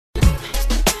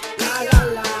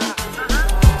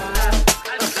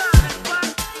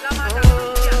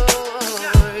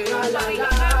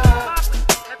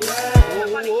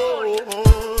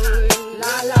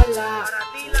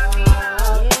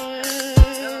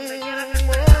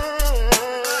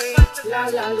la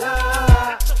la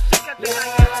la.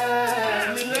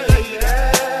 Yeah, mi lady.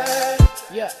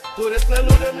 Yeah. Tú eres la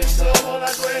luz de mis ojos,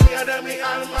 la dueña de mi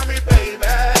alma, mi baby.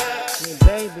 Mi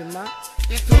baby, ma.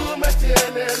 Y tú me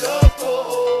tienes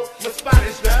loco, mi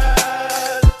Spanish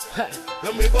girl.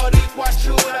 Con mi boricua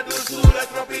chula, dulzura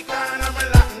tropicana, mi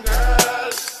Latin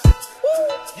girl.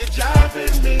 You're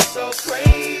driving me so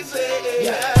crazy.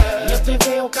 Yeah. Yo te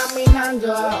veo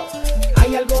caminando,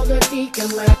 hay algo de ti que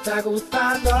me está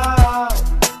gustando.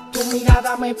 Tu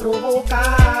mirada me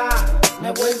provoca,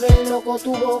 me vuelve loco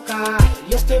tu boca.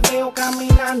 Yo te veo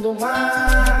caminando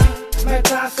más, me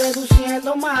estás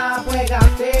seduciendo más.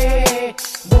 Juégate,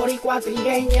 boricua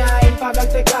trigueña, y para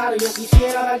darte claro yo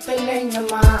quisiera darte leña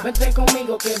más. Vente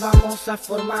conmigo que vamos a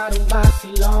formar un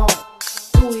vacilón,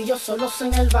 tú y yo solos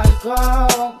en el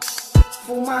balcón,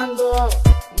 fumando,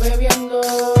 bebiendo,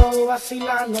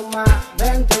 vacilando más.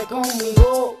 Vente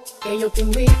conmigo que yo te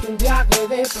invito a un viaje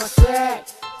de placer.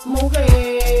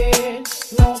 Mujer,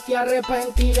 no te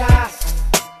arrepentirás,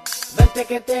 vente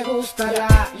que te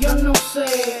gustará. Yo no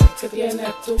sé qué tienes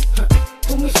tú,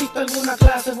 tú me hiciste alguna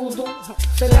clase vudú.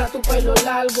 Será tu pelo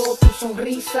largo, tu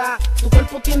sonrisa, tu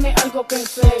cuerpo tiene algo que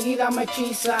enseguida me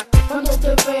hechiza. Cuando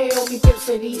te veo mi piel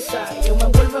se eriza, yo me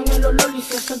envuelvo en el olor y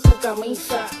siento en tu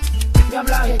camisa. Me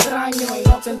hablas extraño y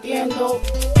no te entiendo,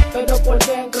 pero por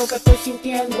dentro que estoy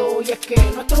sintiendo. Y es que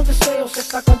nuestro deseo se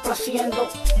está complaciendo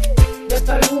de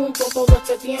estar juntos todo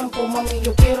este tiempo. Mami,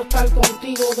 yo quiero estar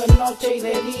contigo de noche y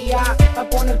de día, para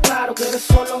poner claro que eres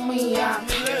solo mía.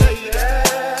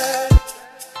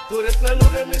 Tú eres la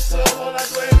luz de mis ojos, la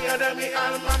dueña de mi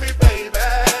alma, mi baby.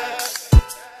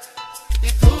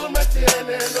 Y tú me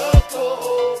tienes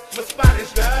loco, mi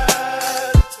Spanish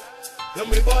girl. Con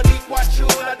mi boricua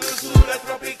chula, dulzura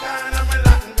tropicana, mi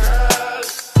Latin girl.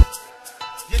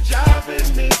 You're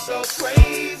driving me so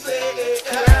crazy,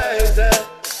 crazy,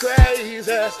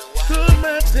 crazy. Tú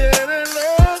me tienes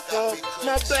loco,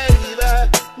 my baby,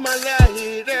 my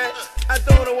lady. I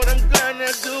don't know what I'm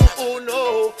gonna do, oh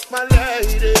no, my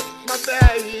lady, my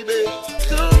baby.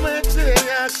 Tú me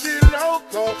tienes así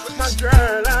loco, my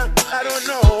girl, I don't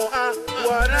know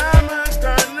what I'm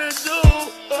gonna do,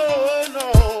 oh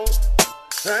no.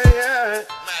 Yeah.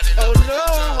 Oh no,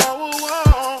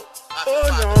 oh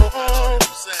no,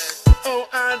 oh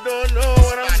I don't know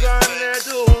what I'm gonna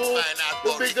do. The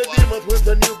bigademus with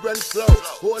the new brand flow.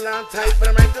 Hold on tight for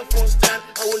the microphone stand,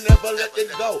 I will never let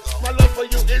it go. My love for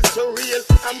you is so real,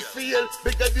 I'm feel.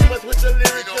 Bigademus with the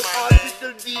lyrical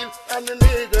article deal. I'm the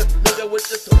nigga with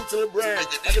the total brand.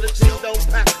 I get a thing down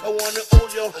pat, I wanna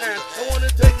hold your hand. I wanna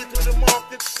take it to the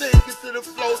market, take it to the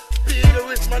flow.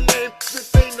 Bigger is my name, this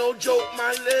ain't no joke,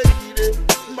 my lady,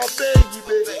 my baby.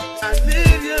 I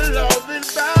need your loving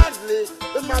badly,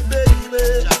 my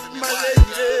baby, my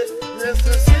lady.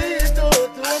 Necesito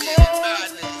tu amor.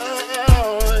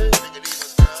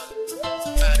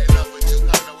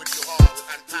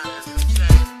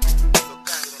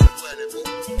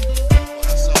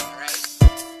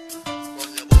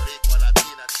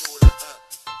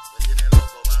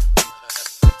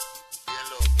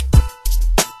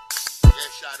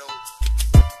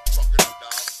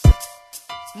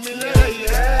 Mi lady,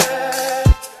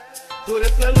 tú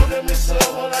eres la luz de mis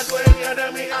ojos, la dueña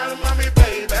de mi alma, mi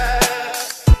baby.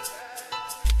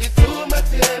 Y tú me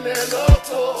tienes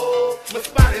loco, mi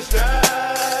Spanish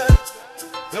girl.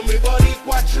 Con mi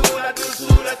boricua chula,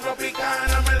 dulzura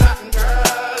tropicana, mi Latin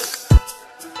girl.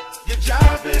 You're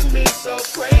driving me so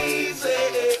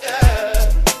crazy.